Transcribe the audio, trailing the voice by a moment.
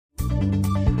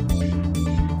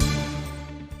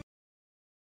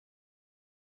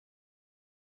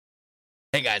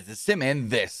Hey guys, it's Tim, and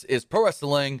this is Pro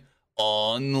Wrestling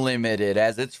Unlimited,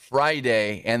 as it's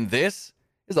Friday, and this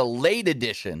is a late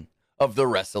edition of the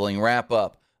Wrestling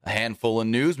Wrap-Up. A handful of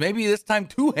news, maybe this time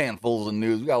two handfuls of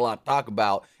news. We got a lot to talk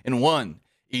about in one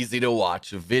easy-to-watch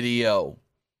video. As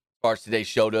far as today's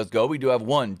show does go, we do have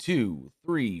 1, 2,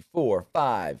 3, 4,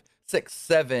 5, 6,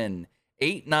 7,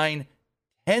 8, 9,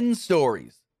 10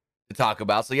 stories to talk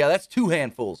about. So yeah, that's two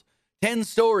handfuls. 10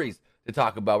 stories to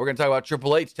talk about. We're going to talk about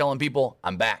Triple H telling people,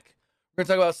 I'm back. We're going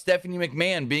to talk about Stephanie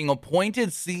McMahon being appointed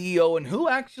CEO and who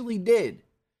actually did.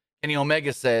 Kenny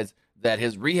Omega says that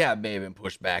his rehab may have been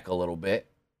pushed back a little bit.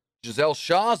 Giselle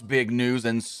Shaw's big news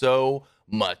and so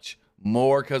much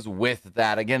more, because with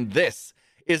that, again, this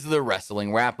is the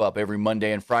Wrestling Wrap-Up every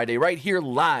Monday and Friday right here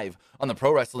live on the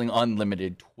Pro Wrestling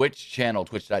Unlimited Twitch channel,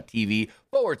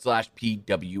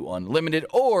 twitch.tv/PW Unlimited,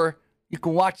 or you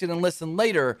can watch it and listen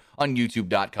later on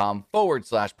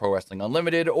youtube.com/Pro Wrestling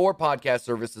Unlimited, or podcast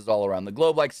services all around the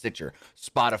globe like Stitcher,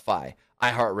 Spotify,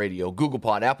 iHeartRadio, Google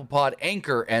Pod, Apple Pod,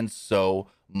 Anchor, and so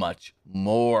much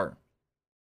more.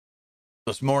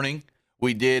 This morning,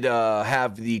 we did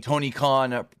have the Tony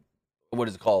Khan,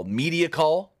 media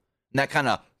call, and that kind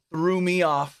of threw me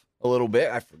off a little bit.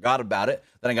 I forgot about it.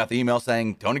 Then I got the email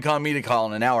saying Tony Khan media call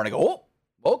in an hour, and I go, oh,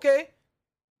 okay.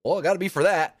 Well, I got to be for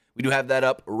that. We do have that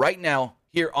up right now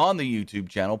here on the YouTube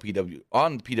channel, PW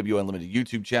Unlimited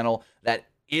YouTube channel. That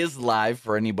is live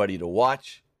for anybody to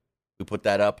watch. We put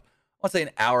that up, I want to say an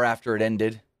hour after it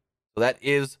ended. So that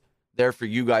is there for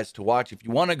you guys to watch. If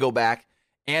you want to go back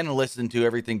and listen to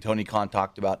everything Tony Khan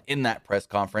talked about in that press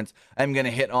conference, I'm going to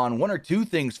hit on one or two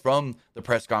things from the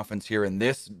press conference here in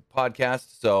this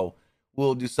podcast. So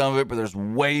we'll do some of it, but there's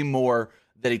way more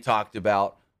that he talked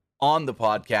about on the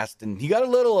podcast. And he got a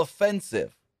little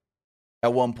offensive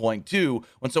at one point, too,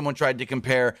 when someone tried to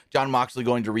compare Jon Moxley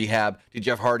going to rehab to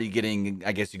Jeff Hardy getting,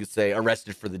 I guess you could say,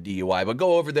 arrested for the DUI. But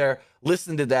go over there,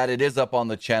 listen to that. It is up on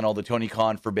the channel, the Tony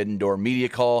Khan Forbidden Door media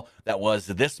call that was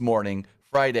this morning,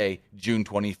 Friday, June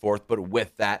 24th. But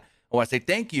with that, I want to say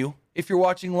thank you if you're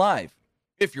watching live.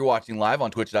 If you're watching live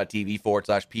on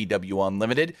twitch.tv/PW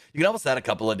Unlimited, you can help us out a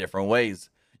couple of different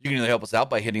ways. You can either help us out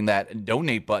by hitting that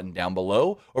donate button down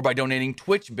below or by donating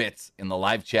Twitch bits in the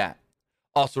live chat.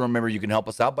 Also, remember, you can help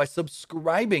us out by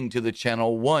subscribing to the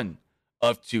channel one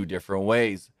of two different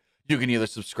ways. You can either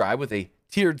subscribe with a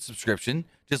tiered subscription,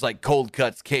 just like Cold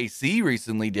Cuts KC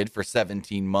recently did for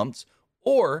 17 months,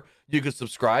 or you can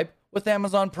subscribe with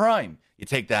Amazon Prime. You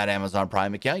take that Amazon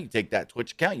Prime account, you take that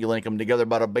Twitch account, you link them together,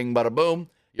 bada bing, bada boom,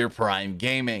 you're Prime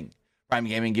Gaming. Prime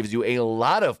Gaming gives you a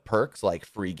lot of perks like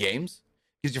free games,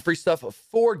 gives you free stuff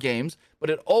for games, but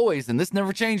it always, and this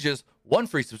never changes, one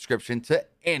free subscription to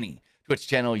any Twitch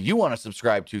channel you want to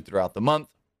subscribe to throughout the month.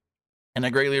 And I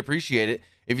greatly appreciate it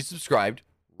if you subscribed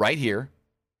right here.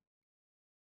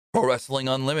 Pro Wrestling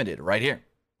Unlimited, right here.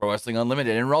 Pro Wrestling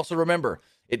Unlimited. And also remember,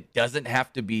 it doesn't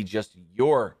have to be just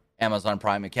your Amazon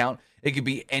Prime account. It could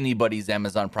be anybody's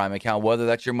Amazon Prime account, whether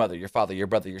that's your mother, your father, your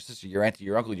brother, your sister, your auntie,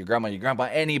 your uncle, your grandma, your grandpa,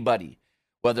 anybody.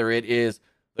 Whether it is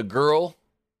the girl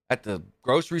at the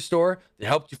grocery store that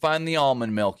helped you find the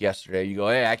almond milk yesterday. You go,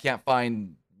 hey, I can't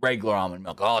find regular almond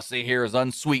milk. All I see here is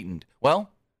unsweetened.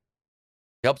 Well,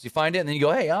 it helps you find it, and then you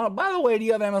go, hey, by the way, do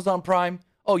you have Amazon Prime?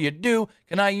 Oh, you do?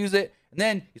 Can I use it? And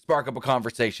then you spark up a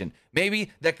conversation.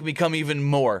 Maybe that can become even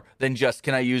more than just,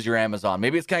 can I use your Amazon?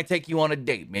 Maybe it's, can I take you on a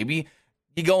date? Maybe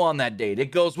you go on that date.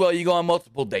 It goes well. You go on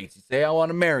multiple dates. You say, I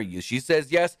want to marry you. She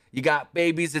says yes. You got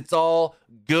babies. It's all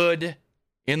good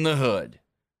in the hood.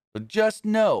 So just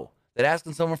know that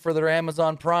asking someone for their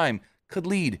Amazon Prime could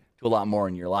lead to a lot more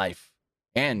in your life.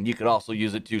 And you could also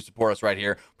use it to support us right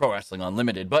here, Pro Wrestling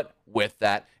Unlimited. But with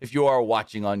that, if you are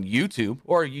watching on YouTube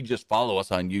or you just follow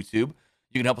us on YouTube,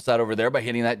 you can help us out over there by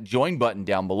hitting that join button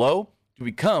down below to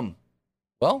become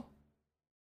a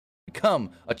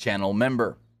channel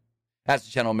member. As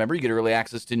a channel member, you get early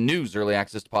access to news, early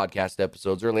access to podcast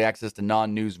episodes, early access to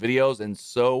non-news videos, and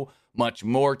so much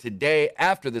more. Today,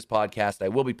 after this podcast, I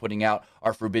will be putting out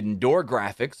our Forbidden Door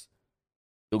graphics.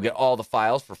 You'll get all the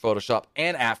files for Photoshop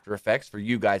and After Effects for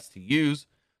you guys to use.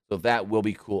 So that will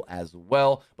be cool as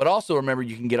well. But also remember,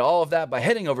 you can get all of that by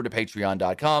heading over to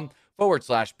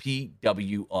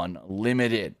patreon.com/PW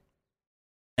Unlimited.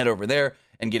 Head over there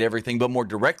and get everything, but more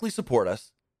directly support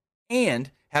us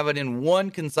and have it in one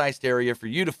concise area for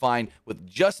you to find with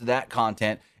just that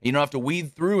content. And you don't have to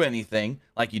weed through anything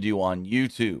like you do on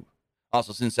YouTube.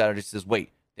 Also, Sin Saturday says,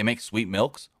 wait, they make sweet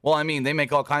milks? Well, I mean, they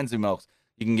make all kinds of milks.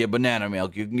 You can get banana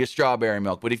milk, you can get strawberry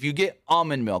milk, but if you get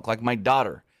almond milk, like my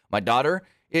daughter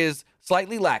is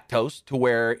slightly lactose to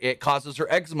where it causes her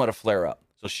eczema to flare up.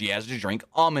 So she has to drink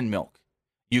almond milk.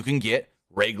 You can get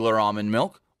regular almond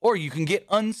milk, or you can get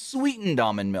unsweetened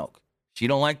almond milk. She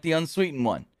don't like the unsweetened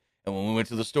one. And when we went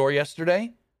to the store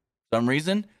yesterday, for some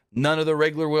reason, none of the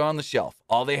regular were on the shelf.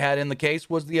 All they had in the case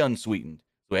was the unsweetened.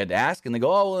 So we had to ask, and they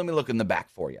go, oh, well, let me look in the back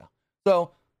for you.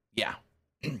 So, yeah,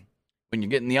 when you're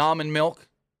getting the almond milk,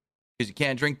 because you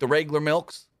can't drink the regular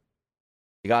milks,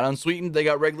 they got unsweetened, they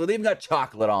got regular, they even got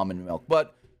chocolate almond milk.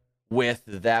 But with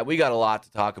that, we got a lot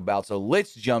to talk about. So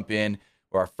let's jump in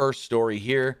for our first story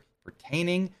here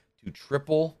pertaining to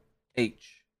Triple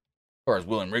H, or as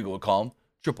William Regal would call him,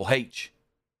 Triple H.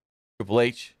 Triple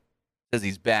H says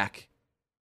he's back.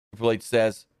 Triple H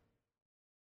says,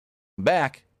 I'm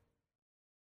back.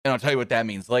 And I'll tell you what that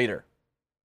means later.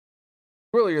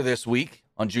 Earlier this week,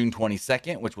 on June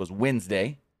 22nd, which was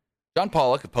Wednesday, John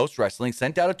Pollock of Post Wrestling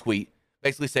sent out a tweet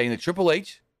basically saying that Triple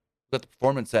H was at the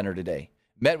Performance Center today,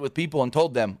 met with people and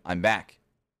told them, I'm back.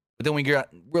 But then we got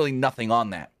really nothing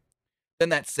on that. Then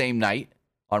that same night,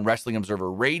 on Wrestling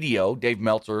Observer Radio, Dave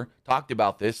Meltzer talked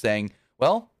about this, saying,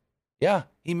 well, yeah,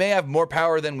 he may have more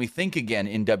power than we think again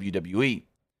in WWE.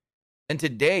 And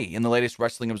today, in the latest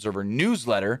Wrestling Observer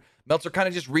newsletter, Meltzer kind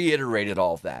of just reiterated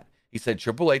all of that. He said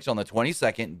Triple H on the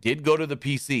 22nd did go to the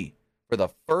PC for the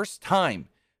first time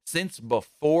since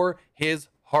before his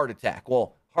heart attack.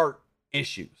 Well, heart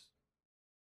issues.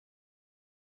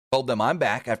 Told them I'm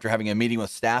back after having a meeting with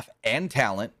staff and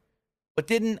talent, but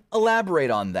didn't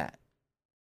elaborate on that.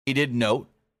 He did note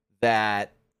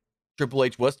that Triple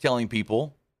H was telling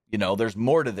people, there's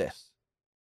more to this,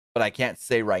 but I can't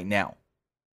say right now.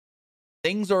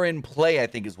 Things are in play, I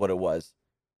think is what it was.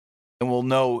 And we'll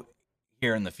know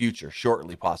here in the future,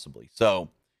 shortly possibly. So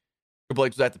Triple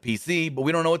H was at the PC, but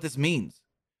we don't know what this means.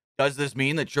 Does this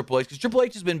mean that Triple H, because Triple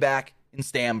H has been back in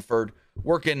Stamford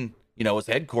working, his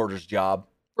headquarters job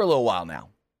for a little while now.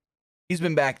 He's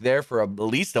been back there for at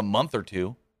least a month or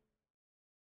two.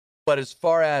 But as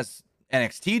far as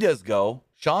NXT does go,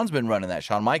 Shawn's been running that,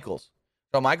 Shawn Michaels.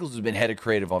 Shawn Michaels has been head of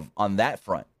creative on that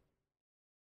front.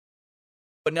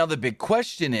 But now the big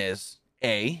question is,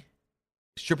 is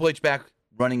Triple H back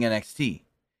running NXT?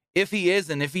 If he is,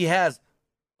 and if he has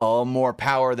more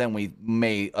power than we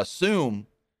may assume,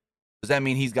 does that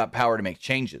mean he's got power to make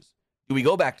changes? Do we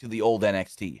go back to the old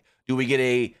NXT? Do we get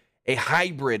a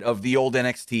hybrid of the old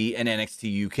NXT and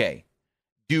NXT UK?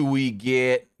 Do we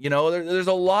get, there's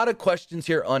a lot of questions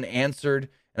here unanswered,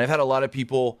 and I've had a lot of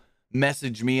people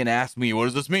message me and ask me, what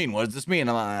does this mean? What does this mean?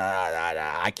 And I'm like,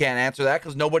 I can't answer that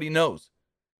because nobody knows.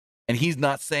 And he's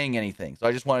not saying anything. So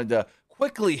I just wanted to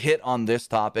quickly hit on this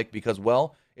topic because,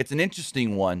 well, it's an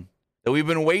interesting one that we've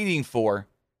been waiting for.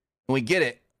 And we get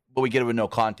it, but we get it with no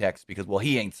context because, well,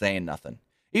 he ain't saying nothing.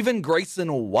 Even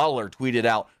Grayson Waller tweeted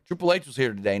out, Triple H was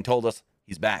here today and told us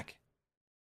he's back.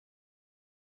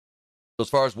 So as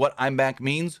far as what I'm back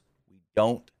means, we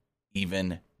don't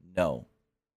even know.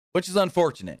 Which is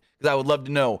unfortunate because I would love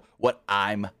to know what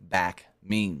I'm back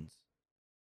means.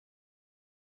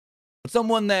 But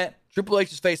someone that Triple H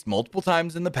has faced multiple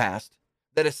times in the past,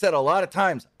 that has said a lot of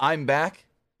times, I'm back,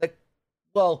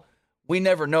 well, we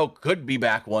never know, could be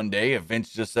back one day if Vince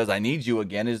just says, I need you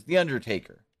again, is The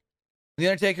Undertaker. The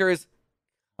Undertaker is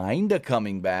kind of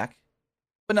coming back,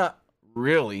 but not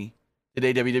really.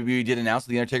 Today, WWE did announce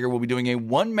The Undertaker will be doing a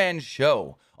one-man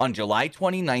show on July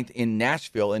 29th in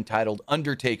Nashville entitled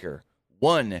Undertaker,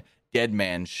 One Dead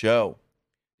Man Show.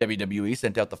 WWE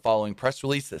sent out the following press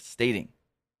release stating,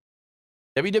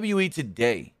 WWE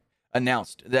today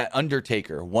announced that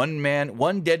Undertaker, One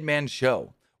Dead Man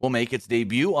Show will make its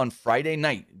debut on Friday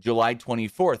night, July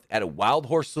 24th at a Wild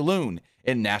Horse Saloon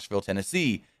in Nashville,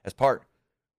 Tennessee as part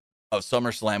of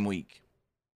SummerSlam week.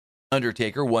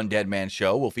 Undertaker, One Dead Man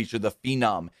Show will feature the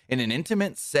Phenom in an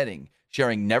intimate setting,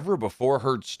 sharing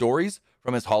never-before-heard stories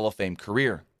from his Hall of Fame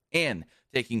career and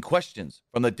taking questions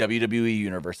from the WWE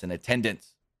Universe in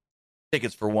attendance.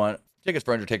 Tickets for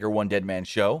Undertaker, One Dead Man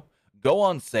Show go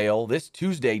on sale this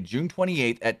Tuesday, June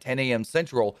 28th at 10 a.m.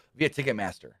 Central via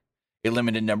Ticketmaster. A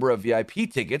limited number of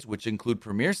VIP tickets, which include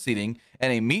premier seating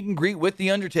and a meet and greet with The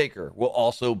Undertaker, will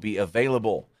also be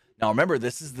available. Now remember,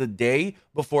 this is the day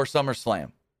before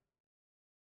SummerSlam.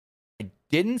 I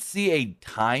didn't see a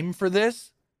time for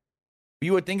this.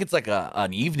 You would think it's like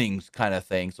an evenings kind of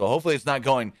thing, so hopefully it's not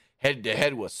going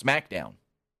head-to-head with SmackDown.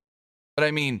 But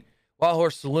I mean, Wild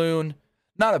Horse Saloon,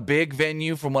 not a big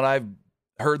venue from what I've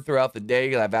heard throughout the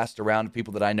day. I've asked around to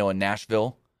people that I know in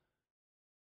Nashville.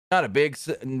 Not a big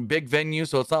venue,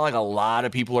 so it's not like a lot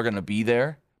of people are going to be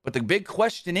there. But the big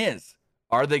question is,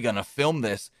 are they going to film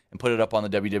this and put it up on the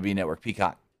WWE Network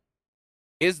Peacock?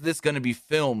 Is this going to be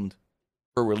filmed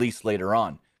for release later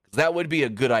on? Because that would be a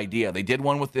good idea. They did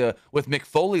one with Mick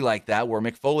Foley like that, where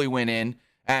Mick Foley went in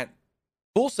at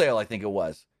Full Sail, I think it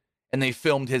was. And they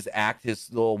filmed his act,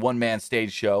 his little one-man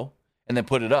stage show, and then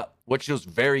put it up, which was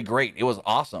very great. It was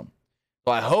awesome.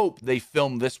 So I hope they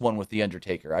film this one with The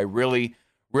Undertaker. I really,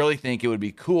 really think it would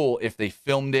be cool if they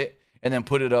filmed it and then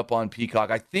put it up on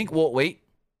Peacock. I think, well, wait.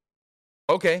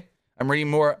 Okay, I'm reading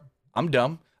more. I'm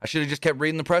dumb. I should have just kept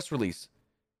reading the press release,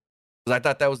 because I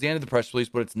thought that was the end of the press release,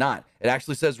 but it's not. It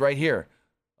actually says right here,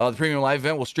 the premium live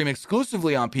event will stream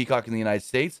exclusively on Peacock in the United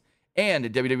States and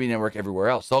at WWE Network everywhere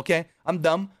else. So, okay, I'm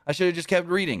dumb. I should have just kept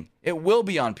reading. It will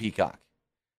be on Peacock.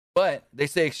 But they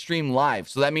say Extreme Live.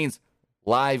 So that means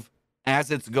live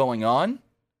as it's going on.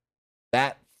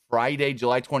 That Friday,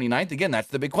 July 29th. Again, that's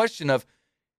the big question of,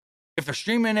 if they're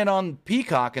streaming it on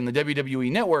Peacock and the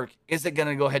WWE Network, is it going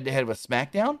to go head-to-head with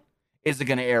SmackDown? Is it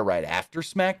going to air right after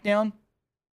SmackDown?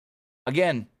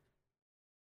 Again,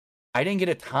 I didn't get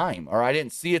a time, or I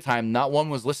didn't see a time. Not one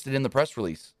was listed in the press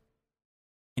release.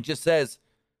 It just says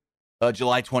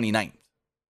July 29th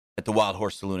at the Wild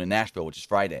Horse Saloon in Nashville, which is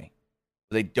Friday.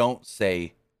 They don't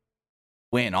say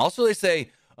when. Also, they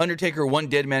say Undertaker One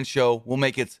Dead Man Show will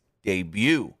make its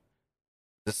debut. Is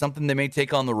this something they may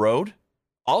take on the road?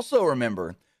 Also,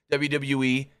 remember,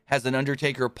 WWE has an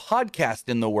Undertaker podcast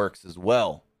in the works as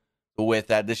well. With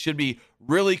that, this should be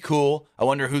really cool. I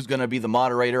wonder who's going to be the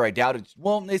moderator. I doubt it.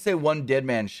 Well, they say One Dead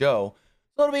Man Show.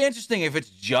 So it'll be interesting if it's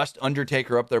just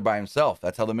Undertaker up there by himself.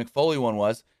 That's how the Mick Foley one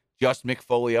was. Just Mick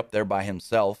Foley up there by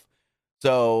himself.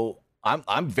 So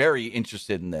I'm very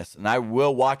interested in this, and I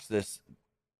will watch this.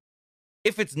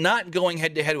 If it's not going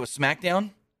head-to-head with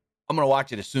SmackDown, I'm going to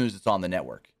watch it as soon as it's on the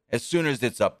network, as soon as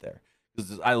it's up there,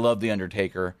 because I love The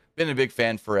Undertaker, been a big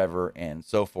fan forever, and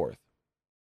so forth.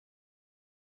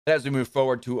 As we move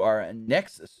forward to our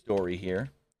next story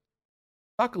here,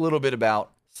 talk a little bit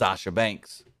about Sasha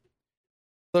Banks.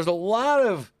 There's a lot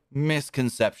of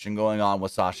misconception going on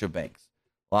with Sasha Banks.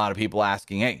 A lot of people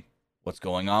asking, hey, what's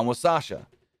going on with Sasha?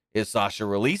 Is Sasha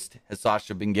released? Has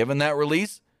Sasha been given that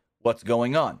release? What's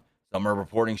going on? Some are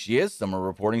reporting she is, some are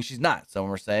reporting she's not. Some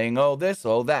are saying, oh, this,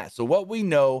 oh, that. So what we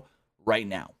know right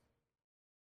now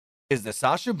is that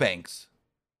Sasha Banks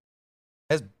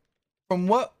has, from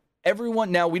what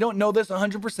everyone, now we don't know this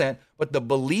 100%, but the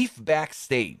belief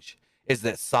backstage is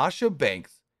that Sasha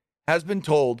Banks has been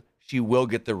told she will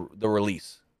get the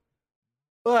release.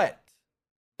 But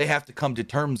they have to come to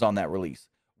terms on that release.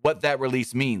 What that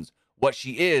release means, what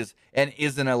she is and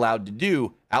isn't allowed to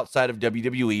do outside of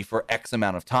WWE for X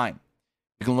amount of time.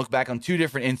 You can look back on two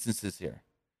different instances here.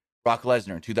 Brock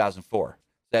Lesnar in 2004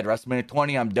 said, WrestleMania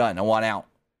 20, I'm done. I want out.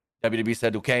 WWE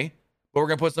said, okay, but we're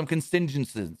going to put some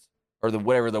contingencies, or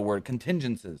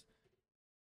contingencies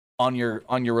on your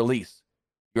release.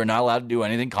 You're not allowed to do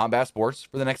anything combat sports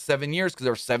for the next 7 years because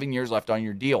there are 7 years left on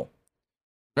your deal.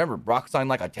 Remember, Brock signed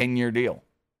like a 10-year deal.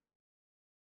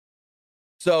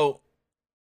 So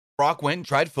Brock went and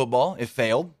tried football. It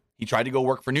failed. He tried to go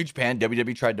work for New Japan.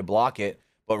 WWE tried to block it,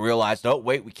 but realized, oh,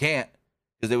 wait, we can't,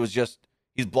 because it was just,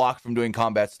 he's blocked from doing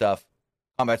combat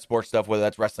sports stuff, whether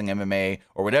that's wrestling, MMA,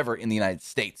 or whatever in the United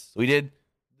States. So he did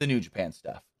the New Japan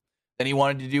stuff. Then he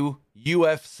wanted to do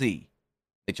UFC.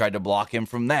 They tried to block him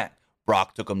from that.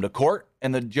 Brock took him to court,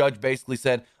 and the judge basically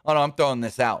said, oh, no, I'm throwing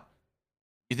this out.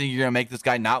 You think you're going to make this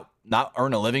guy not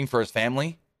earn a living for his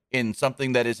family in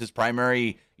something that is his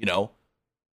primary,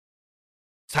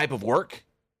 type of work?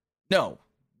 No.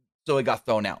 So it got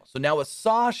thrown out. So now with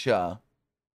Sasha,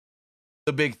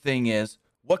 the big thing is,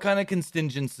 what kind of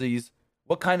contingencies,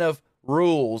 what kind of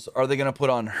rules are they going to put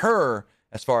on her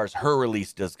as far as her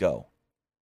release does go?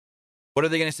 What are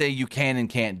they going to say you can and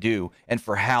can't do, and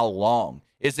for how long?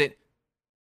 Is it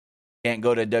can't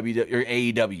go to WWE or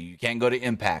AEW, you can't go to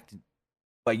Impact,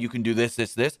 but you can do this?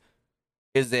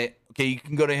 Is it, okay, you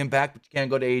can go to Impact, but you can't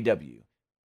go to AEW?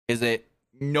 Is it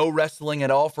no wrestling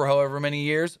at all for however many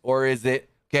years? Or is it,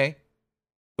 okay,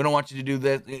 we don't want you to do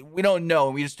this? We don't know.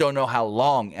 We just don't know how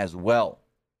long as well.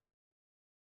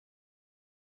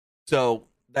 So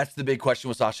that's the big question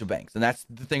with Sasha Banks. And that's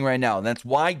the thing right now. And that's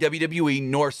why WWE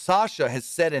nor Sasha has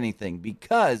said anything,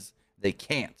 because they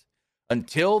can't.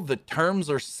 Until the terms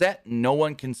are set, no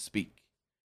one can speak.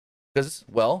 Because,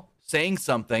 well, saying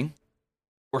something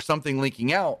or something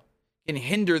leaking out can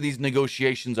hinder these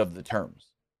negotiations of the terms.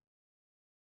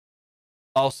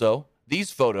 Also,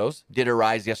 these photos did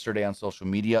arise yesterday on social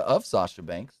media of Sasha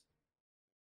Banks.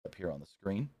 Up here on the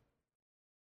screen.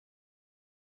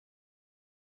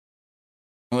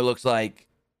 It looks like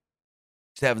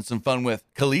she's having some fun with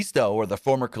Kalisto, or the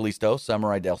former Kalisto,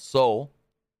 Samurai del Sol.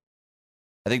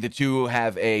 I think the two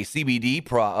have a CBD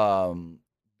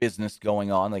business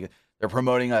going on. Like, they're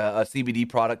promoting a CBD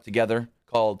product together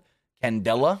called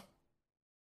Candela.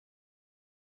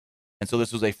 And so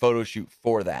this was a photo shoot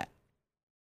for that.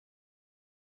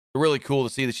 Really cool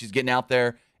to see that she's getting out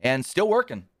there and still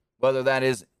working, whether that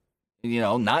is,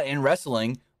 not in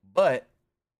wrestling, but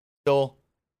still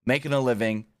making a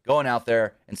living, going out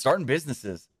there and starting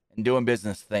businesses and doing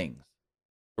business things.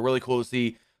 So really cool to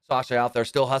see Sasha out there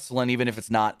still hustling, even if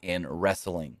it's not in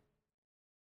wrestling.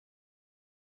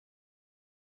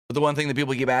 But the one thing that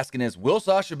people keep asking is, will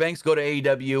Sasha Banks go to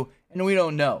AEW? And we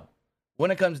don't know.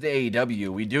 When it comes to AEW,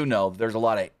 we do know there's a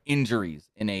lot of injuries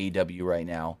in AEW right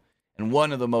now. And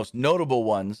one of the most notable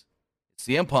ones is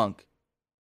CM Punk.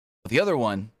 But the other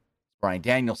one is Bryan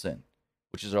Danielson,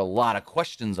 which is a lot of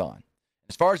questions on.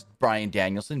 As far as Bryan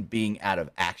Danielson being out of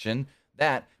action,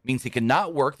 that means he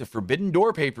cannot work the Forbidden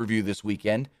Door pay-per-view this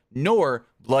weekend, nor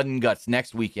Blood and Guts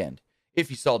next weekend. If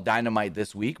you saw Dynamite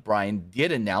this week, Bryan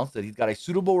did announce that he's got a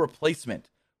suitable replacement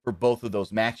for both of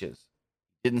those matches.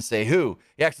 Didn't say who.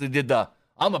 He actually did the,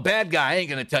 I'm a bad guy, I ain't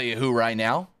going to tell you who right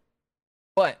now.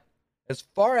 But as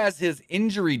far as his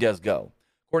injury does go,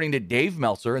 according to Dave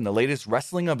Meltzer in the latest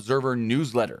Wrestling Observer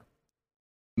newsletter,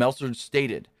 Meltzer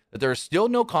stated that there is still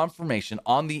no confirmation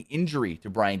on the injury to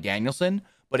Bryan Danielson,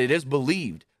 but it is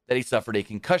believed that he suffered a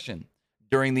concussion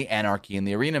during the Anarchy in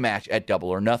the Arena match at Double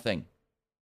or Nothing.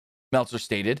 Meltzer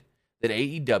stated that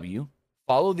AEW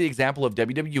followed the example of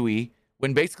WWE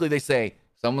when basically they say,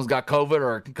 someone's got COVID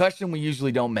or a concussion, we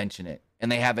usually don't mention it.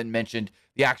 And they haven't mentioned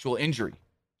the actual injury,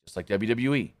 just like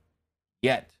WWE.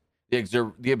 Yet,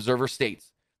 the Observer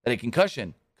states that a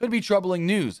concussion could be troubling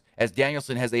news, as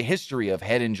Danielson has a history of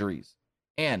head injuries.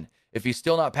 And if he's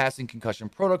still not passing concussion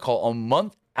protocol a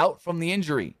month out from the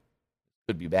injury, it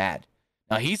could be bad.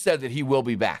 Now, he said that he will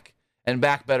be back, and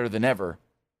back better than ever.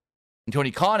 And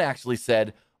Tony Khan actually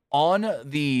said on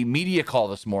the media call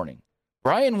this morning,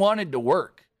 Bryan wanted to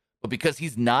work, but because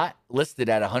he's not listed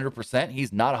at 100%,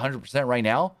 he's not 100% right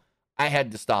now, I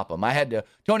had to stop him.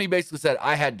 Tony basically said,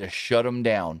 I had to shut him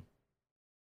down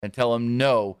and tell him,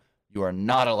 no, you are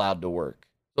not allowed to work.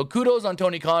 So kudos on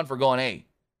Tony Khan for going, hey,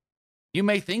 you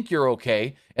may think you're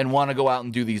okay and want to go out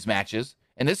and do these matches.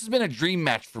 And this has been a dream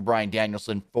match for Bryan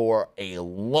Danielson for a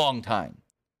long time,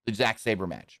 the Zack Sabre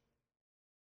match.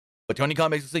 But Tony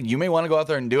Khan basically said, you may want to go out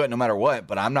there and do it no matter what,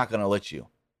 but I'm not going to let you.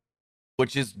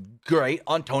 Which is great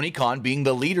on Tony Khan being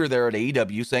the leader there at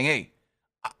AEW, saying, hey,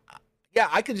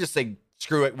 I could just say,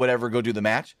 screw it, whatever, go do the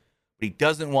match. But he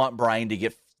doesn't want Bryan to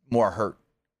get more hurt.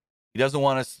 He doesn't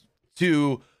want us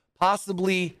to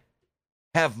possibly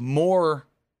have more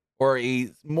or a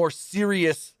more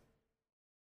serious...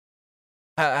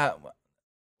 where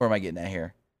am I getting at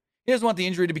here? He doesn't want the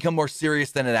injury to become more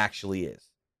serious than it actually is.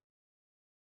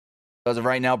 As of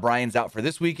right now, Bryan's out for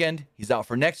this weekend. He's out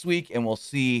for next week, and we'll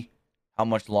see how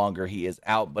much longer he is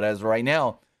out. But as of right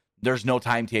now, there's no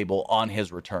timetable on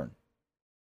his return.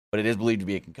 But it is believed to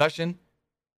be a concussion.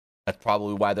 That's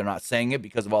probably why they're not saying it,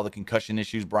 because of all the concussion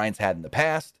issues Bryan's had in the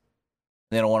past.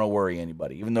 And they don't want to worry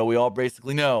anybody, even though we all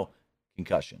basically know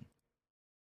concussion.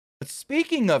 But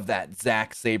speaking of that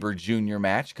Zack Sabre Jr.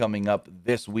 match coming up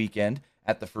this weekend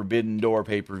at the Forbidden Door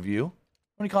pay-per-view,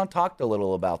 Tony Khan talked a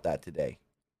little about that today.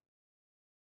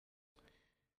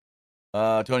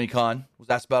 Tony Khan was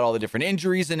asked about all the different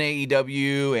injuries in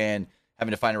AEW and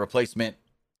having to find a replacement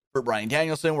for Bryan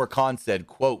Danielson, where Khan said,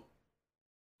 quote,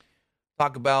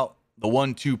 talk about the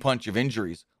 1-2 punch of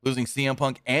injuries, losing CM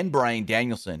Punk and Bryan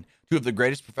Danielson, two of the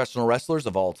greatest professional wrestlers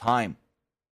of all time.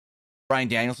 Bryan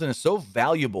Danielson is so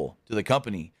valuable to the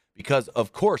company because,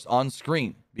 of course, on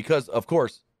screen, he is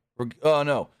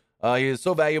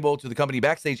so valuable to the company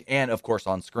backstage and, of course,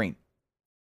 on screen.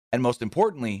 And most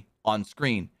importantly, on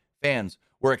screen, fans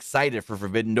were excited for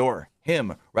Forbidden Door,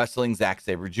 him wrestling Zack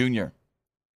Sabre Jr.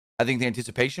 I think the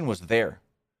anticipation was there.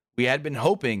 We had been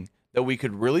hoping that we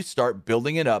could really start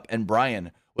building it up, and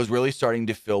Bryan was really starting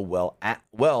to feel well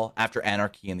after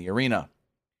Anarchy in the Arena.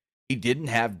 He didn't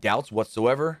have doubts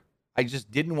whatsoever. I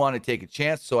just didn't want to take a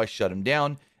chance, so I shut him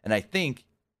down, and I think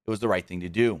it was the right thing to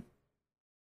do.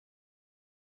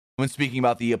 When speaking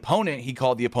about the opponent, he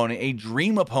called the opponent a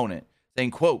dream opponent,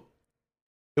 saying, quote,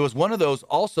 it was one of those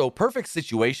also perfect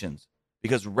situations,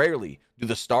 because rarely do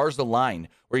the stars align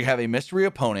where you have a mystery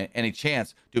opponent and a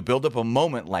chance to build up a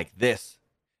moment like this.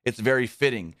 It's very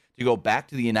fitting to go back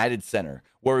to the United Center,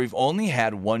 where we've only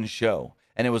had one show,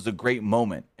 and it was a great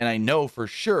moment, and I know for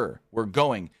sure we're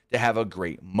going to have a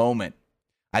great moment.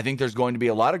 I think there's going to be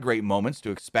a lot of great moments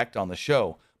to expect on the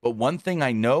show, but one thing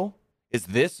I know is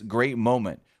this great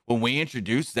moment. When we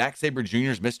introduce Zack Sabre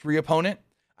Jr.'s mystery opponent,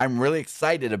 I'm really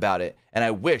excited about it, and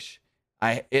I wish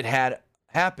it had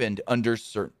happened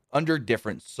under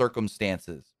different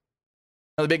circumstances.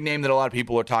 Now, the big name that a lot of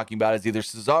people are talking about is either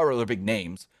Cesaro or the big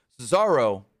names.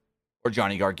 Cesaro or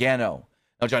Johnny Gargano.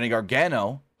 Now, Johnny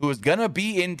Gargano, who is going to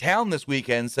be in town this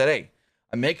weekend, said, hey,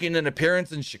 I'm making an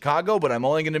appearance in Chicago, but I'm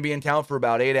only going to be in town for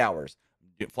about 8 hours.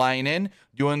 Flying in,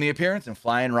 doing the appearance, and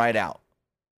flying right out.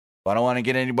 So I don't want to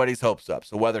get anybody's hopes up.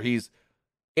 So whether he's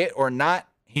it or not,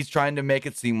 he's trying to make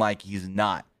it seem like he's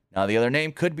not. Now, the other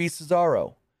name could be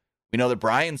Cesaro. We know that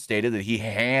Brian stated that he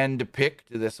handpicked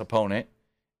this opponent.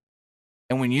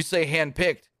 And when you say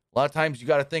handpicked, a lot of times you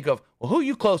got to think of, well, who are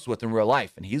you close with in real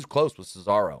life? And he's close with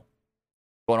Cesaro.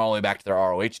 Going all the way back to their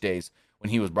ROH days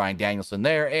when he was Bryan Danielson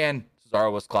there and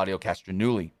Cesaro was Claudio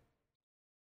Castagnoli.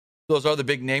 Those are the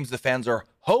big names the fans are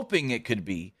hoping it could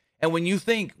be. And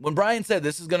when Brian said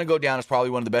this is going to go down as probably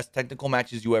one of the best technical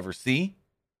matches you ever see,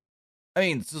 I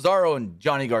mean, Cesaro and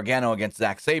Johnny Gargano against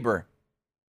Zack Sabre.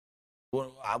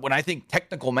 When I think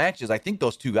technical matches, I think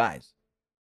those two guys.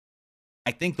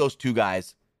 I think those two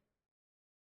guys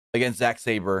against Zack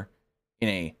Sabre in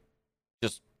a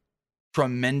just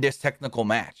tremendous technical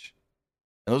match.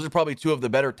 And those are probably two of the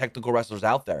better technical wrestlers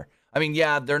out there. I mean,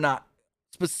 yeah, they're not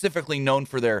specifically known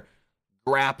for their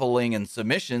grappling and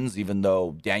submissions, even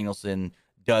though Danielson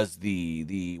does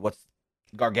the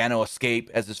Gargano escape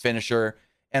as his finisher,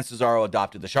 and Cesaro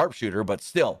adopted the sharpshooter. But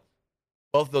still,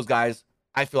 both of those guys,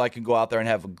 I feel like can go out there and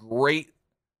have a great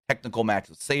technical match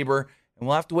with Sabre. And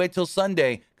we'll have to wait till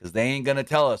Sunday because they ain't going to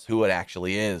tell us who it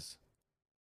actually is.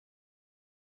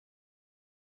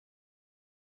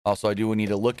 Also, I do need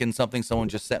to look in something. Someone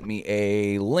just sent me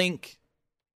a link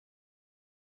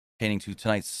pertaining to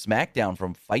tonight's SmackDown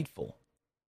from Fightful.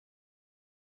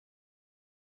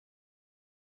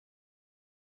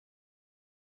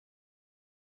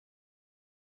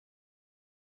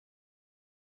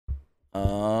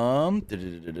 All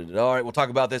right, we'll talk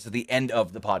about this at the end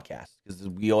of the podcast because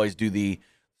we always do the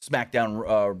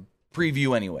SmackDown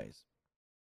preview anyways.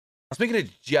 Speaking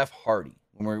of Jeff Hardy,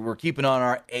 when we're keeping on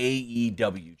our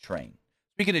AEW train.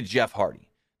 Speaking of Jeff Hardy.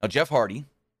 Now, Jeff Hardy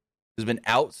has been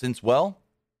out since, he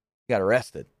got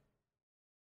arrested.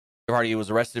 Jeff Hardy was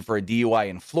arrested for a DUI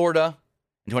in Florida.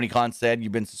 And Tony Khan said,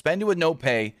 you've been suspended with no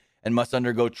pay and must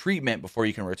undergo treatment before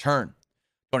you can return.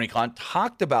 Tony Khan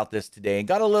talked about this today and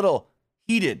got a little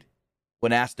heated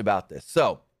when asked about this.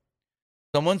 So,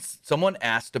 someone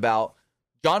asked about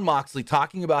Jon Moxley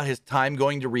talking about his time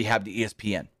going to rehab to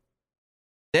ESPN.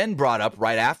 Then brought up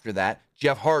right after that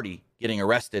Jeff Hardy getting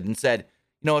arrested and said,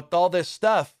 with all this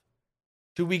stuff,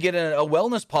 should we get a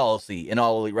wellness policy in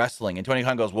All Elite Wrestling? And Tony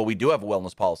Khan goes, well, we do have a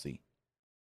wellness policy.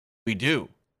 We do.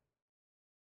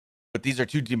 But these are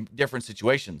two different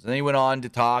situations. And then he went on to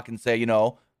talk and say,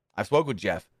 I spoke with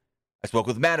Jeff. I spoke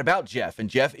with Matt about Jeff, and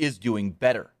Jeff is doing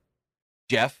better.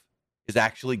 Jeff is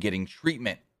actually getting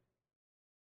treatment.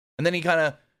 And then he kind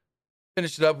of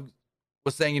finished it up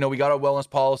with saying, we got a wellness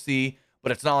policy,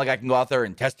 but it's not like I can go out there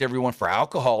and test everyone for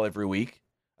alcohol every week.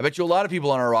 I bet you a lot of people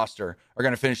on our roster are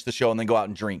going to finish the show and then go out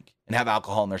and drink and have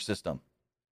alcohol in their system.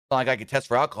 It's not like I could test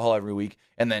for alcohol every week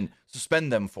and then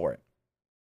suspend them for it.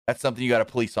 That's something you got to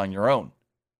police on your own.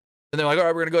 And they're like, all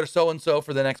right, we're going to go to so-and-so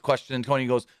for the next question. And Tony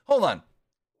goes, hold on.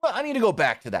 Well, I need to go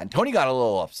back to that. And Tony got a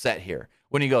little upset here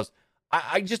when he goes,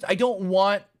 I don't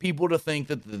want people to think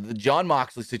that the Jon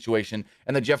Moxley situation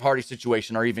and the Jeff Hardy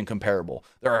situation are even comparable.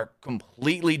 There are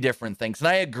completely different things. And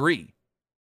I agree.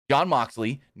 Jon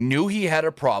Moxley knew he had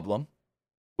a problem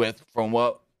with, from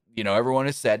what, everyone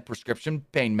has said, prescription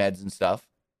pain meds and stuff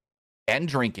and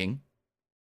drinking.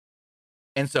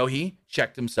 And so he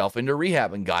checked himself into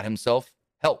rehab and got himself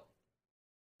help.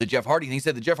 The Jeff Hardy thing, he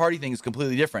said the Jeff Hardy thing is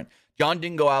completely different. Jon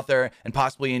didn't go out there and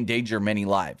possibly endanger many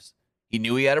lives. He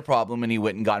knew he had a problem and he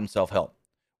went and got himself help.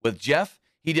 With Jeff,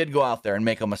 he did go out there and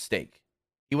make a mistake.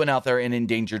 He went out there and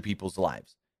endangered people's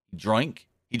lives. He drank,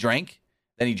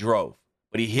 then he drove.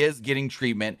 But he is getting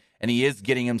treatment and he is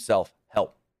getting himself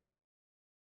help.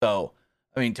 So,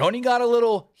 Tony got a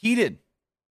little heated,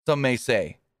 some may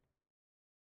say.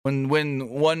 When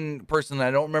one person,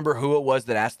 I don't remember who it was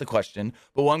that asked the question,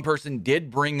 but one person did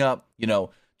bring up,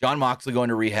 Jon Moxley going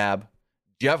to rehab,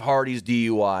 Jeff Hardy's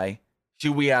DUI.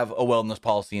 Should we have a wellness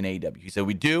policy in AEW? He said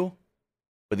we do,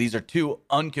 but these are two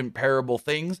uncomparable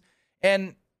things.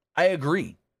 And I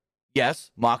agree. Yes,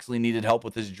 Moxley needed help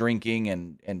with his drinking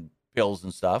and pills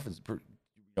and stuff, his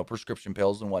prescription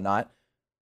pills and whatnot.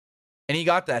 And he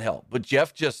got that help. But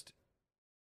Jeff just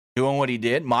doing what he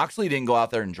did. Moxley didn't go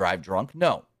out there and drive drunk.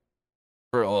 No.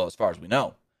 As far as we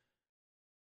know.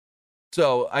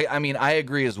 So, I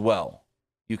agree as well.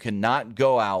 You cannot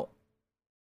go out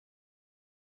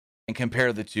and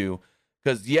compare the two.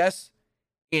 Because, yes,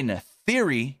 in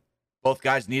theory, both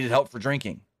guys needed help for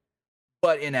drinking.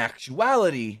 But in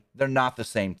actuality, they're not the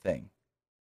same thing.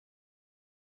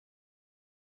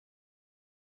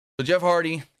 So Jeff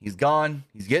Hardy, he's gone.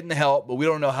 He's getting the help, but we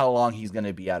don't know how long he's going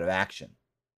to be out of action.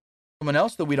 Someone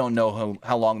else that we don't know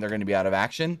how long they're going to be out of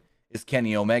action is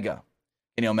Kenny Omega.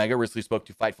 Kenny Omega recently spoke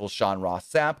to Fightful's Sean Ross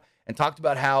Sapp and talked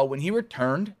about how when he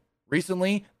returned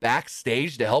recently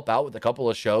backstage to help out with a couple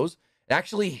of shows, it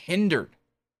actually hindered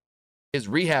his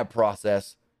rehab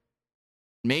process,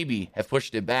 maybe have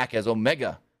pushed it back, as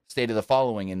Omega stated the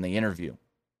following in the interview.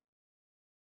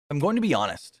 I'm going to be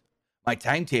honest. My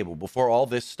timetable before all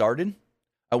this started,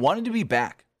 I wanted to be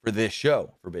back for this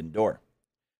show, Forbidden Door.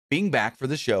 Being back for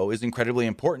the show is incredibly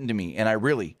important to me, and I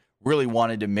really, really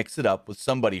wanted to mix it up with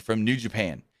somebody from New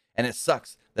Japan, and it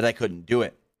sucks that I couldn't do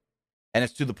it. And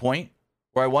it's to the point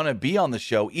where I want to be on the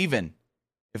show, even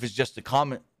if it's just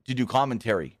to do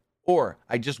commentary, or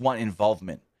I just want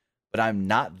involvement, but I'm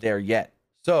not there yet.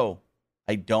 So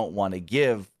I don't want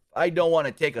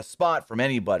to take a spot from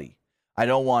anybody. I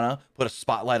don't want to put a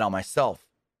spotlight on myself,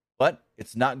 but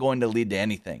it's not going to lead to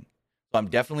anything. So I'm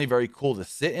definitely very cool to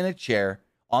sit in a chair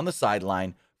on the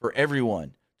sideline for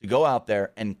everyone to go out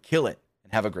there and kill it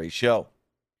and have a great show.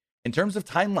 In terms of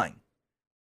timeline,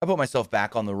 I put myself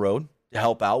back on the road to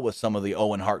help out with some of the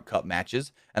Owen Hart Cup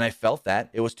matches, and I felt that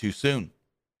it was too soon.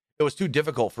 It was too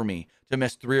difficult for me to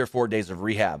miss 3 or 4 days of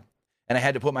rehab, and I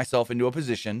had to put myself into a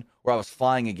position where I was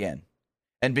flying again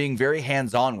and being very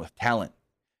hands-on with talent.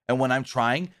 And when I'm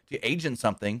trying to agent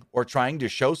something or trying to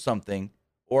show something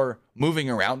or moving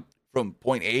around from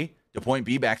point A to point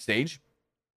B backstage,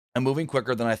 I'm moving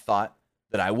quicker than I thought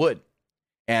that I would.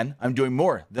 And I'm doing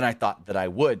more than I thought that I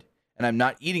would. And I'm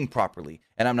not eating properly.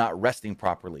 And I'm not resting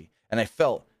properly. And I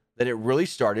felt that it really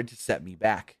started to set me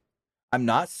back. I'm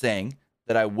not saying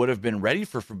that I would have been ready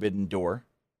for Forbidden Door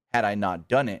had I not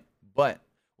done it. But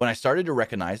when I started to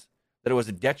recognize that it was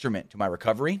a detriment to my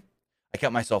recovery, I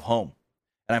kept myself home.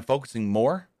 And I'm focusing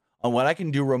more on what I can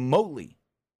do remotely.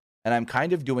 And I'm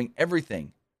kind of doing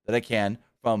everything that I can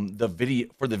from the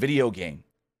video game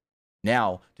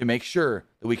now to make sure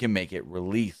that we can make that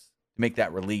release.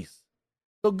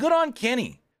 So good on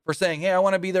Kenny for saying, hey, I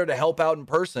want to be there to help out in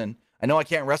person. I know I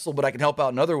can't wrestle, but I can help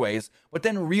out in other ways. But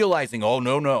then realizing, oh,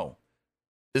 no,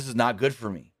 this is not good for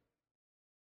me.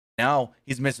 Now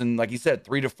he's missing, like he said,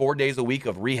 3 to 4 days a week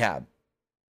of rehab.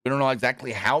 We don't know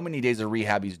exactly how many days of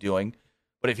rehab he's doing,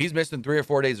 but if he's missing 3 or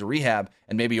 4 days of rehab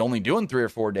and maybe only doing 3 or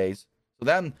 4 days, so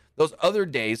then those other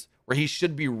days where he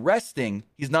should be resting,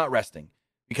 he's not resting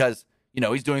because,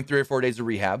 he's doing 3 or 4 days of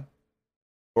rehab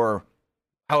or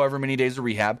however many days of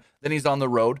rehab. Then he's on the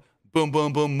road. Boom,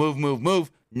 boom, boom,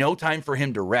 move. No time for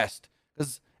him to rest.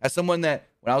 Because as someone that,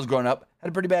 when I was growing up, had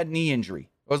a pretty bad knee injury.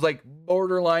 I was like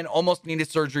borderline, almost needed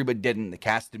surgery, but didn't. They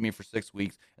casted me for 6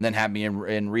 weeks and then had me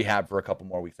in rehab for a couple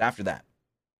more weeks after that.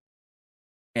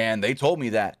 And they told me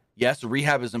that, yes,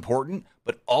 rehab is important,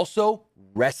 but also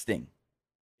resting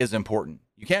is important.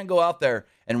 You can't go out there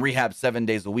and rehab 7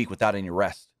 days a week without any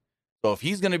rest. So if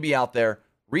he's going to be out there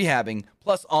rehabbing,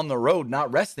 plus on the road,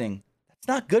 not resting, that's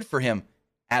not good for him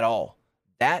at all.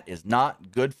 That is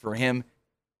not good for him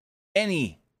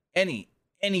any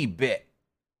bit.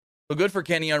 So good for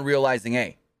Kenny on realizing,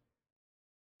 hey,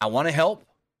 I want to help,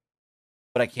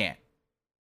 but I can't.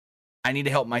 I need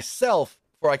to help myself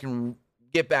before I can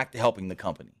get back to helping the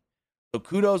company. So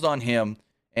kudos on him.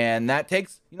 And that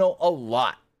takes, a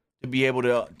lot to be able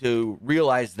to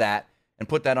realize that and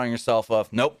put that on yourself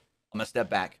of, nope, I'm going to step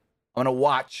back. I'm going to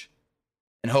watch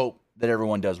and hope that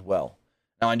everyone does well.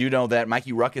 Now, I do know that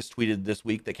Mikey Ruckus tweeted this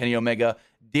week that Kenny Omega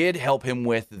did help him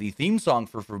with the theme song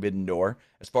for Forbidden Door,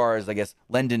 as far as, I guess,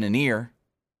 lending an ear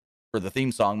for the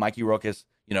theme song. Mikey Ruckus,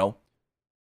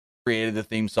 created the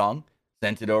theme song,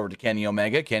 sent it over to Kenny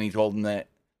Omega. Kenny told him that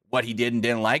what he did and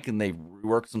didn't like, and they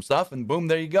reworked some stuff, and boom,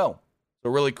 there you go. So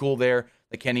really cool there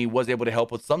that Kenny was able to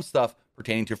help with some stuff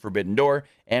pertaining to Forbidden Door.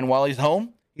 And while he's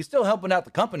home, he's still helping out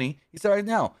the company. He said right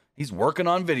now, he's working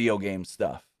on video game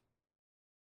stuff.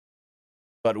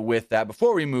 But with that,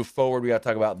 before we move forward, we got to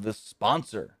talk about the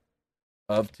sponsor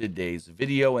of today's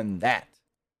video, and that,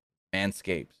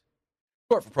 Manscaped.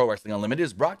 Support for Pro Wrestling Unlimited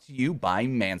is brought to you by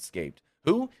Manscaped,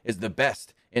 who is the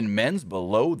best in men's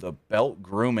below-the-belt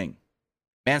grooming.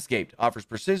 Manscaped offers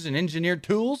precision-engineered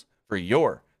tools for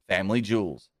your family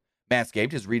jewels.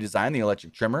 Manscaped has redesigned the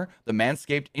electric trimmer. The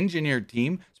Manscaped engineered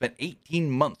team spent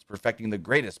 18 months perfecting the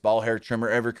greatest ball hair trimmer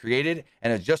ever created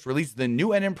and has just released the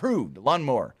new and improved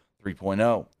Lawnmower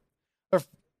 3.0 or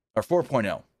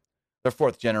 4.0. Their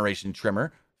fourth generation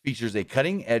trimmer features a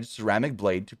cutting-edge ceramic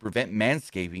blade to prevent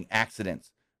manscaping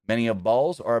accidents. Many of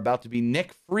balls are about to be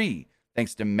nick-free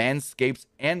thanks to Manscaped's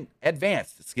and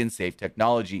advanced skin-safe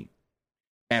technology.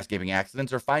 Manscaping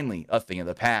accidents are finally a thing of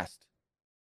the past.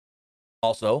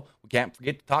 Also, we can't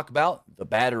forget to talk about the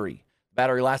battery. The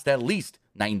battery lasts at least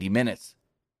 90 minutes.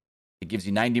 It gives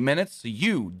you 90 minutes so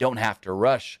you don't have to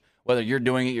rush. Whether you're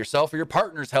doing it yourself or your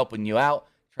partner's helping you out,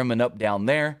 trimming up down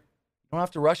there, you don't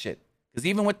have to rush it. Because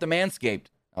even with the Manscaped,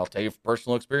 I'll tell you from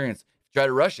personal experience, if you try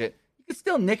to rush it, you can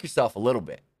still nick yourself a little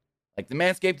bit. Like the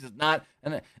Manscaped is not,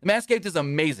 and the Manscaped is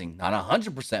amazing. Not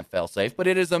 100% fail safe, but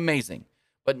it is amazing.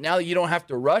 But now that you don't have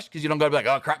to rush because you don't go to be like,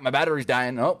 oh crap, my battery's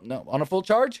dying. Oh, no, on a full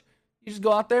charge, you just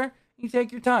go out there, you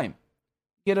take your time.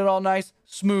 Get it all nice,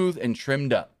 smooth, and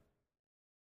trimmed up.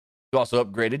 You also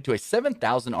upgraded to a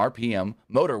 7,000 RPM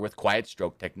motor with quiet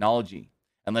stroke technology.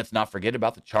 And let's not forget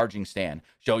about the charging stand.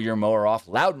 Show your mower off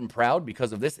loud and proud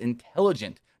because of this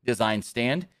intelligent design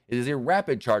stand. It is a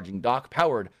rapid charging dock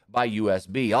powered by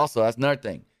USB. Also, that's another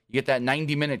thing. You get that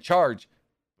 90-minute charge,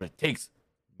 but it takes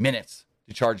minutes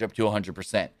to charge up to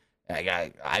 100%.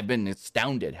 I've been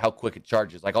astounded how quick it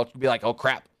charges. Like, I'll be like, oh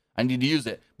crap, I need to use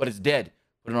it, but it's dead.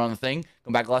 Put it on the thing,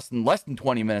 come back less than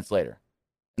 20 minutes later.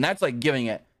 And that's like giving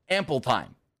it ample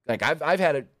time. Like I've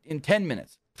had it in 10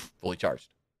 minutes, fully charged.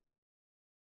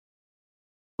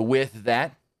 With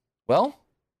that, well,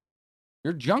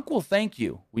 your junk will thank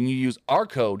you when you use our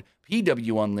code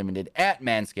PWUnlimited at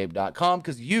manscaped.com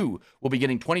because you will be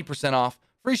getting 20% off,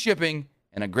 free shipping,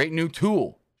 and a great new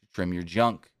tool to trim your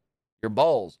junk. Your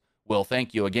balls will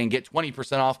thank you. Again, get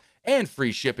 20% off and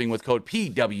free shipping with code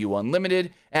PWUnlimited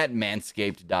at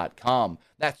manscaped.com.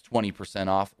 That's 20%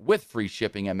 off with free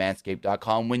shipping at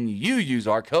manscaped.com when you use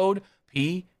our code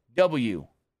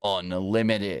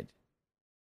PWUnlimited.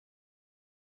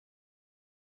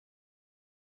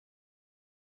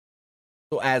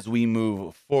 So as we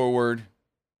move forward,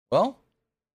 well,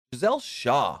 Giselle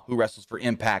Shaw, who wrestles for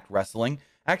Impact Wrestling,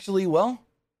 actually, well,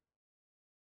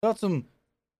 got some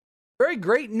very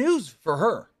great news for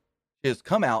her. She has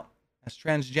come out as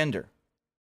transgender.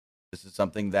 This is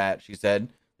something that she said.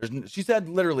 She said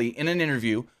literally in an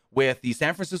interview with the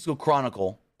San Francisco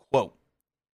Chronicle, quote,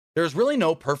 "There's really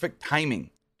no perfect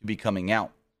timing to be coming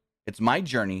out. It's my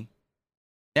journey.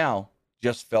 Now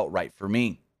just felt right for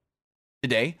me.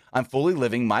 Today, I'm fully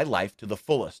living my life to the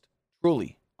fullest,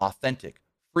 truly, authentic,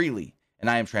 freely,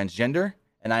 and I am transgender,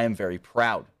 and I am very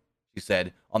proud," she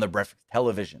said on the breakfast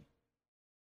television.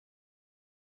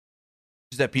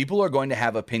 She said, "People are going to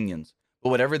have opinions, but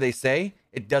whatever they say,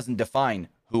 it doesn't define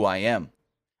who I am.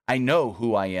 I know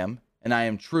who I am, and I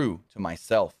am true to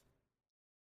myself."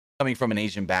 Coming from an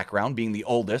Asian background, being the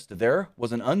oldest, there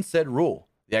was an unsaid rule.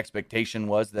 The expectation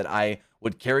was that I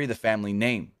would carry the family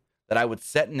name, that I would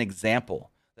set an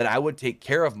example, that I would take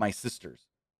care of my sisters.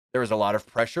 There was a lot of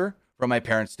pressure from my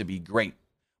parents to be great.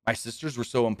 My sisters were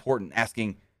so important,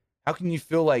 asking, "How can you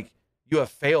feel like you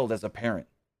have failed as a parent?"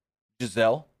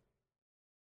 Giselle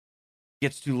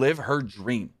gets to live her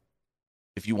dream.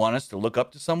 If you want us to look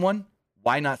up to someone,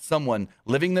 why not someone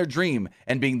living their dream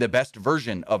and being the best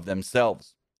version of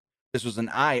themselves? This was an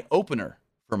eye-opener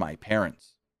for my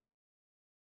parents.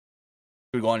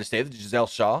 We go on to say that Giselle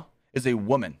Shaw is a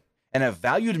woman and a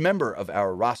valued member of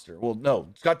our roster. Well,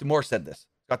 no, Scott D'Amore said this.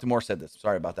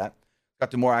 Sorry about that.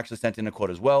 Scott D'Amore actually sent in a quote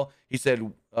as well. He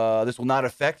said, "This will not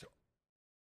affect,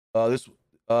 she will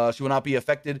not be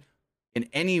affected in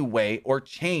any way or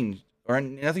change, or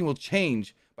nothing will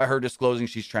change by her disclosing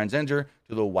she's transgender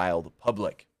to the wild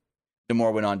public."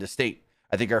 D'Amore went on to state,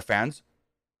 I think our fans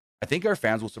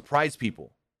will surprise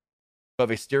people who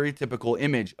have a stereotypical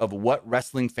image of what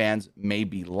wrestling fans may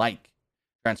be like.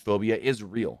 Transphobia is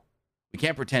real. We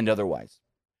can't pretend otherwise.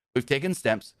 We've taken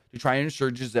steps to try and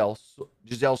ensure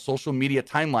Giselle's social media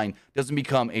timeline doesn't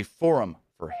become a forum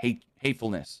for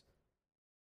hatefulness.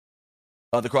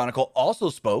 The Chronicle also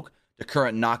spoke to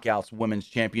current Knockouts Women's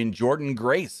Champion Jordynne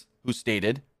Grace, who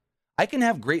stated, "I can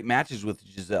have great matches with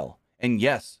Giselle, and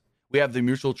yes, we have the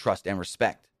mutual trust and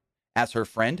respect. As her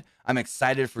friend, I'm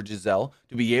excited for Giselle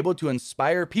to be able to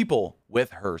inspire people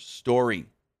with her story."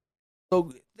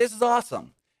 So this is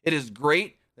awesome. It is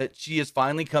great that she has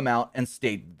finally come out and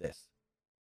stated this.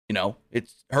 You know,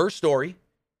 it's her story.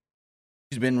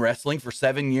 She's been wrestling for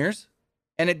 7 years,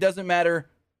 and it doesn't matter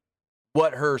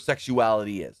what her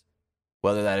sexuality is,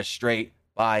 whether that is straight,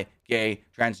 bi, gay,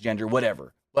 transgender,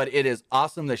 whatever. But it is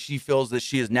awesome that she feels that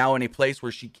she is now in a place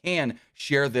where she can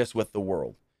share this with the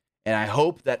world. And I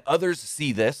hope that others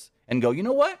see this and go, you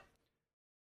know what?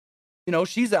 You know,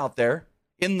 she's out there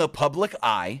in the public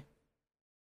eye,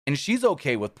 and she's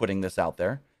okay with putting this out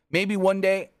there. Maybe one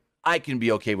day I can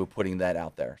be okay with putting that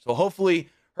out there. So hopefully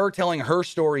her telling her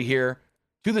story here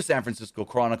to the San Francisco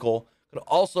Chronicle could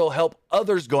also help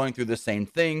others going through the same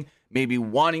thing, maybe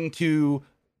wanting to,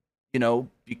 you know,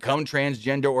 become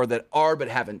transgender or that are but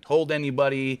haven't told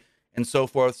anybody. and so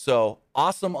forth. So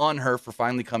awesome on her for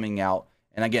finally coming out.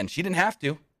 And again, she didn't have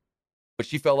to, but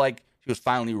she felt like she was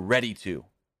finally ready to.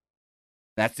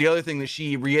 That's the other thing that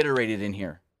she reiterated in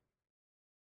here.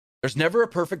 There's never a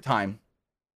perfect time,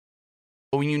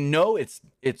 but when you know it's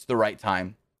the right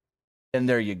time, then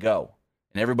there you go.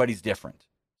 And everybody's different.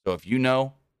 So if you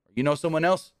know, or you know someone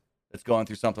else that's going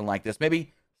through something like this,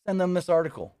 maybe send them this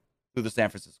article through the San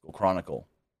Francisco Chronicle.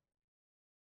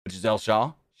 Giselle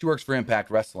Shaw, she works for Impact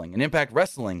Wrestling. And Impact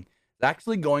Wrestling is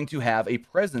actually going to have a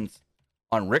presence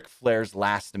on Ric Flair's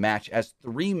last match, as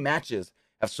 3 matches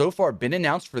have so far been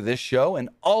announced for this show, and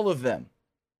all of them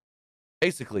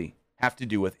basically have to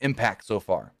do with Impact so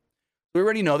far. We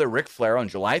already know that Ric Flair on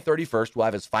July 31st will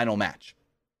have his final match.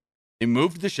 They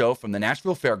moved the show from the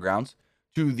Nashville Fairgrounds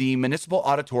to the Municipal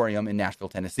Auditorium in Nashville,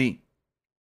 Tennessee.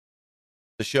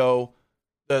 The show,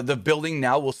 the building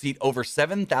now will seat over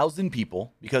 7,000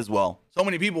 people because, well, so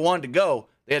many people wanted to go,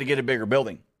 they had to get a bigger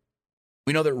building.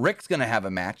 We know that Ric's going to have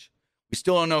a match. We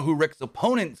still don't know who Ric's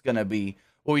opponent's going to be,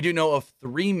 but we do know of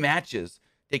 3 matches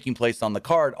taking place on the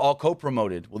card, all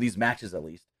co-promoted, well, these matches at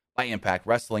least, by Impact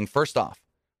Wrestling. First off,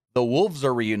 the Wolves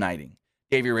are reuniting.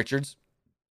 Davey Richards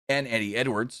and Eddie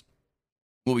Edwards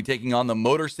will be taking on the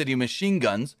Motor City Machine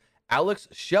Guns, Alex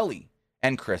Shelley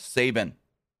and Chris Sabin.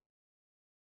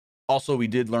 Also, we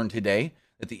did learn today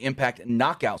that the Impact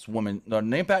Knockouts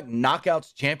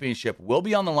Championship will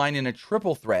be on the line in a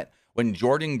triple threat when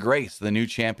Jordynne Grace, the new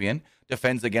champion,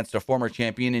 defends against a former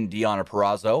champion in Deonna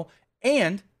Purrazzo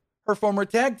and her former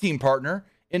tag team partner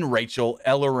in Rachel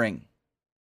Ellering.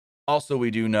 Also,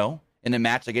 we do know in a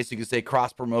match, I guess you could say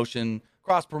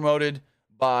cross-promoted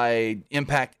by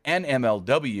Impact and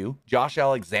MLW, Josh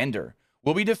Alexander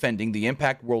will be defending the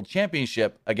Impact World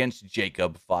Championship against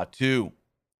Jacob Fatu.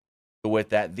 So with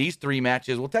that, these 3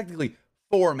 matches, well, technically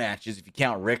 4 matches if you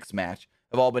count Ric's match,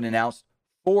 have all been announced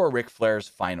for Ric Flair's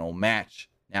final match.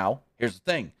 Now, here's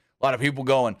the thing. A lot of people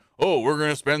going, oh, we're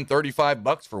going to spend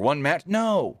 $35 for one match.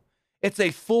 No, it's a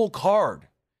full card.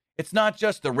 It's not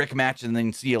just the Ric match and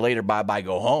then see you later, bye-bye,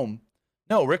 go home.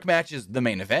 No, Ric match is the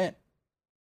main event.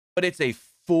 But it's a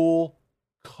full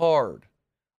card.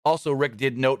 Also, Ric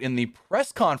did note in the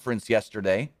press conference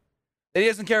yesterday that he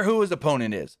doesn't care who his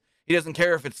opponent is. He doesn't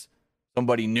care if it's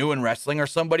somebody new in wrestling or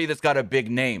somebody that's got a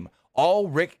big name. All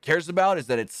Ric cares about is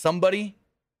that it's somebody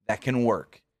that can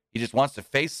work. He just wants to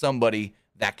face somebody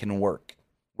that can work.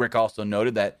 Ric also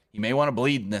noted that he may want to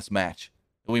bleed in this match.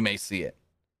 We may see it.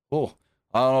 Oh,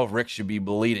 I don't know if Ric should be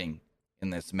bleeding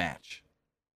in this match.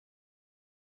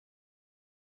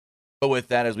 But with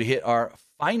that, as we hit our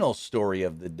final story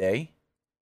of the day,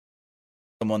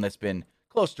 someone that's been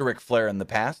close to Ric Flair in the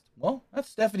past, well, that's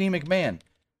Stephanie McMahon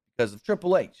because of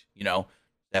Triple H. You know,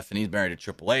 Stephanie's married to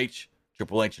Triple H.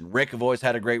 Triple H and Ric have always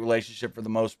had a great relationship for the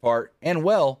most part. And,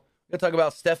 well, we're going to talk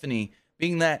about Stephanie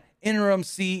being that interim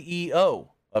CEO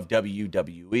of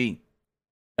WWE.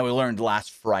 And we learned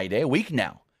last Friday, a week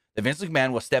now, that Vince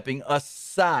McMahon was stepping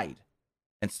aside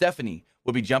and Stephanie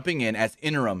will be jumping in as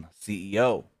interim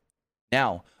CEO.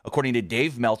 Now, according to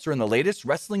Dave Meltzer in the latest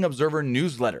Wrestling Observer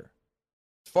newsletter,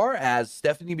 as far as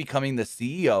Stephanie becoming the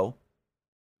CEO,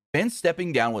 Vince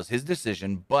stepping down was his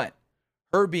decision, but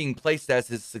her being placed as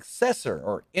his successor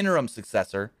or interim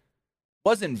successor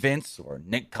wasn't Vince or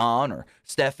Nick Khan or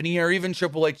Stephanie or even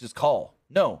Triple H's call.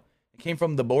 No, it came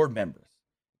from the board members.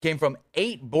 It came from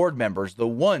 8 board members, the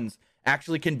ones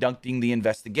actually conducting the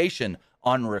investigation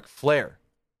on Ric Flair.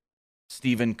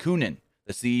 Stephen Koonin,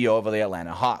 the CEO of the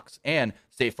Atlanta Hawks and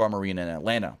State Farm Arena in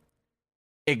Atlanta.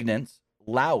 Ignaz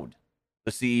Loud,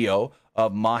 the CEO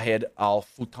of Mahed Al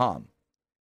Futam.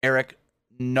 Eric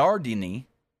Nardini,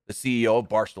 the CEO of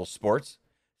Barstool Sports.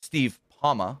 Steve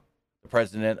Palma, the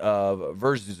president of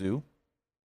Verzu.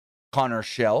 Connor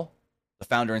Schell, the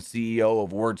founder and CEO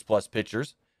of Words Plus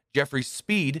Pictures. Jeffrey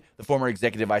Speed, the former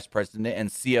executive vice president and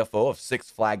CFO of Six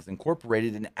Flags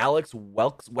Incorporated. And Alex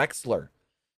Wexler,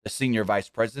 the senior vice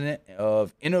president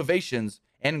of innovations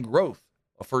and growth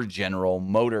for General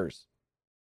Motors.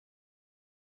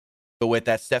 So with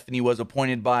that, Stephanie was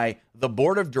appointed by the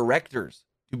board of directors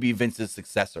to be Vince's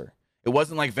successor. It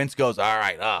wasn't like Vince goes, all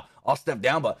right, I'll step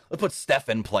down, but let's put Steph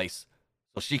in place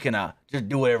so she can just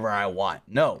do whatever I want.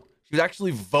 No, she was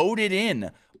actually voted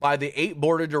in by the 8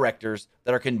 board of directors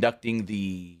that are conducting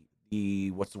the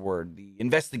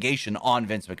investigation on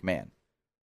Vince McMahon.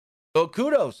 So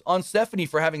kudos on Stephanie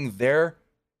for having their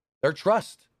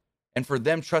trust and for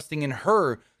them trusting in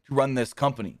her to run this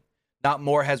company. Not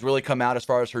more has really come out as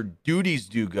far as her duties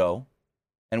do go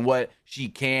and what she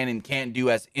can and can't do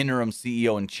as interim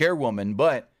CEO and chairwoman.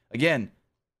 But again,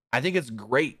 I think it's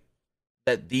great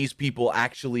that these people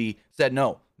actually said,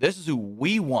 no, this is who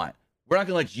we want we're not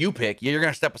going to let you pick. Yeah, you're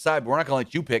going to step aside, but we're not going to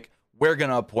let you pick. We're going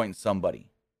to appoint somebody.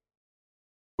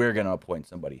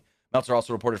 Meltzer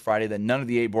also reported Friday that none of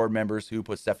the 8 board members who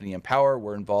put Stephanie in power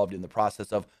were involved in the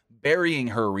process of burying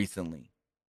her recently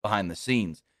behind the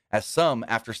scenes. As some,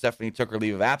 after Stephanie took her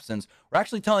leave of absence, were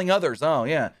actually telling others,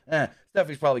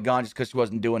 Stephanie's probably gone just because she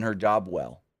wasn't doing her job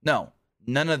well. No,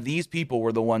 none of these people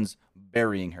were the ones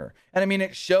burying her. And I mean,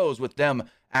 it shows with them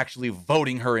actually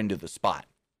voting her into the spot.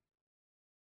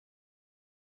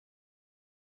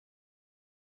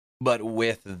 But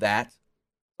with that, that's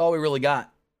all we really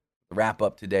got. The wrap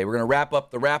up today. We're going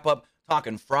to wrap up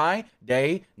talking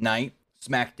Friday Night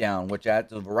SmackDown, which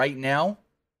as of right now,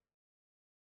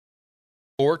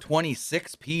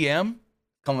 4:26 p.m.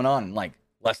 coming on in like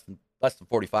less than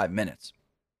 45 minutes.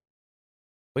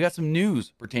 We got some news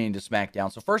pertaining to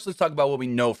SmackDown. So first, let's talk about what we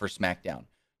know for SmackDown.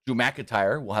 Drew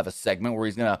McIntyre will have a segment where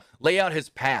he's going to lay out his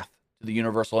path to the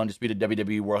Universal Undisputed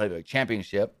WWE World Heavyweight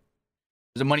Championship.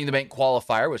 There's a Money in the Bank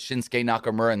qualifier with Shinsuke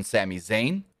Nakamura and Sami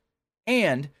Zayn.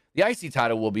 And the IC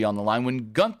title will be on the line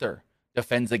when Gunther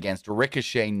defends against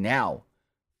Ricochet now.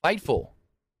 Fightful.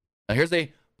 Now here's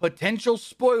a potential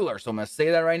spoiler. So I'm going to say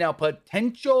that right now.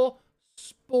 Potential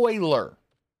spoiler.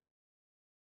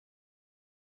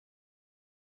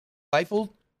 Fightful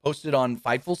posted on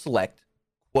Fightful Select,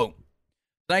 quote,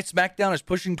 tonight's SmackDown is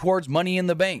pushing towards Money in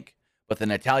the Bank, but the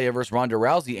Natalya vs. Ronda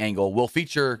Rousey angle will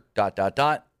feature ...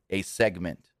 a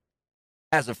segment.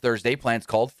 As of Thursday, plans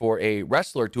called for a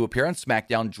wrestler to appear on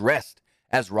SmackDown dressed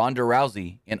as Ronda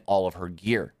Rousey in all of her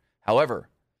gear. However,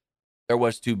 there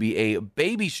was to be a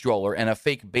baby stroller and a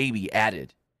fake baby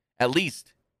added, at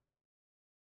least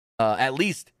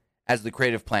as the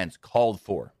creative plans called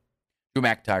for. Drew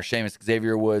McIntyre, Sheamus,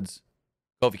 Xavier Woods,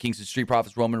 Kofi Kingston, Street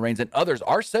Profits, Roman Reigns, and others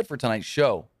are set for tonight's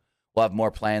show. We'll have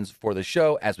more plans for the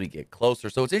show as we get closer.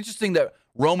 So it's interesting that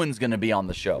Roman's going to be on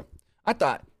the show. I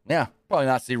thought, probably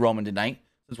not see Roman tonight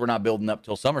since we're not building up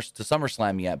till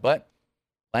SummerSlam yet. But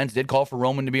plans did call for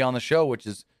Roman to be on the show, which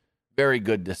is very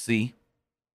good to see.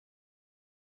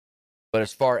 But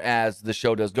as far as the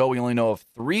show does go, we only know of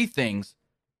 3 things.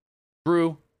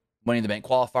 Drew, Money in the Bank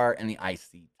qualifier, and the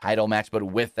IC title match. But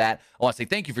with that, I want to say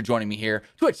thank you for joining me here.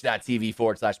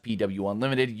 Twitch.tv/PW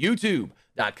Unlimited,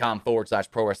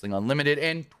 YouTube.com/Pro Wrestling Unlimited,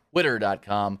 and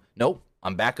Twitter.com. Nope,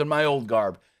 I'm back on my old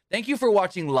garb. Thank you for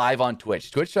watching live on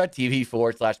Twitch,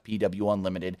 twitch.tv/PW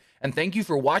Unlimited. And thank you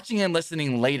for watching and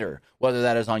listening later, whether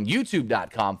that is on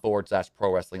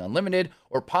YouTube.com/Pro Wrestling Unlimited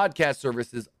or podcast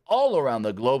services all around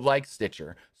the globe like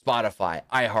Stitcher, Spotify,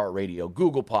 iHeartRadio,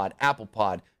 Google Pod, Apple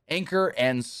Pod, Anchor,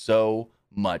 and so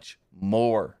much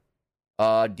more.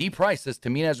 D Price says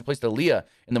Tamina has replaced Aaliyah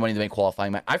in the Money in the Bank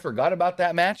qualifying match. I forgot about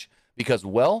that match because,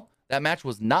 that match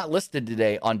was not listed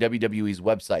today on WWE's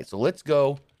website. So let's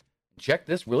go check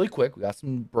this really quick. We got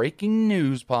some breaking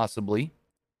news possibly.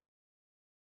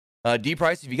 D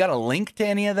Price, if you got a link to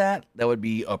any of that, that would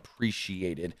be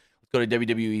appreciated. Let's go to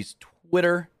WWE's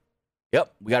Twitter.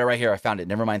 Yep, we got it right here. I found it.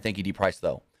 Never mind. Thank you, D Price,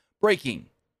 though. Breaking.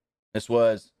 This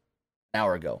was an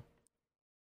hour ago.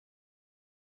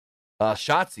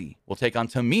 Shotzi will take on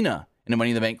Tamina in a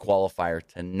Money in the Bank qualifier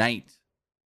tonight.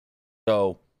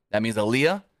 So that means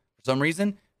Aaliyah, for some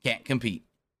reason, can't compete.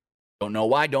 Don't know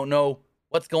why, don't know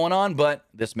what's going on, but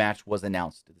this match was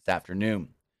announced this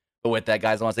afternoon. But with that,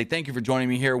 guys, I want to say thank you for joining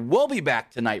me here. We'll be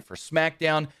back tonight for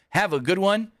SmackDown. Have a good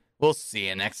one. We'll see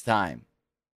you next time.